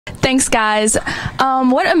Thanks, guys.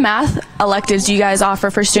 What math electives do you guys offer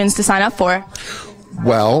for students to sign up for?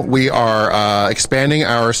 Well, we are expanding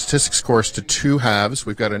our statistics course to 2 halves.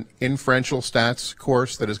 We've got an inferential stats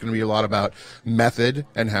course that is going to be a lot about method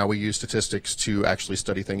and how we use statistics to actually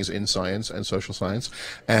study things in science and social science.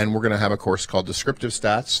 And we're going to have a course called descriptive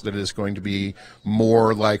stats that is going to be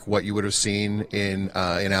more like what you would have seen in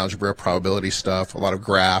algebra, probability stuff, a lot of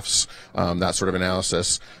graphs, that sort of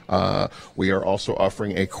analysis. We are also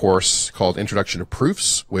offering a course called Introduction to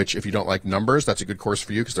Proofs, which if you don't like numbers, that's a good course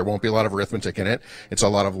for you because there won't be a lot of arithmetic in it. It's a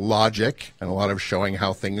lot of logic and a lot of showing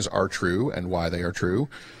how things are true and why they are true.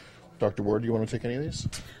 Dr. Ward, do you want to take any of these?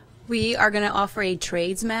 We are going to offer a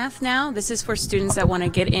trades math now. This is for students that want to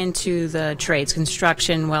get into the trades,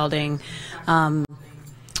 construction, welding,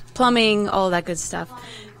 plumbing, all that good stuff.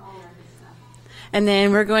 And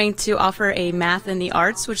then we're going to offer a math in the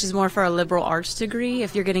arts, which is more for a liberal arts degree.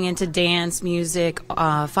 If you're getting into dance, music,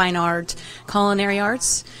 fine art, culinary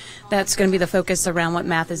arts, that's going to be the focus around what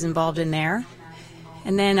math is involved in there.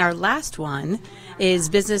 And then our last one is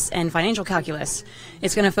business and financial calculus.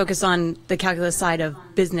 It's going to focus on the calculus side of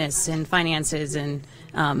business and finances and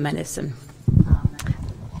medicine.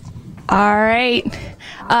 All right.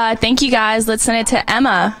 Thank you, guys. Let's send it to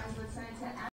Emma.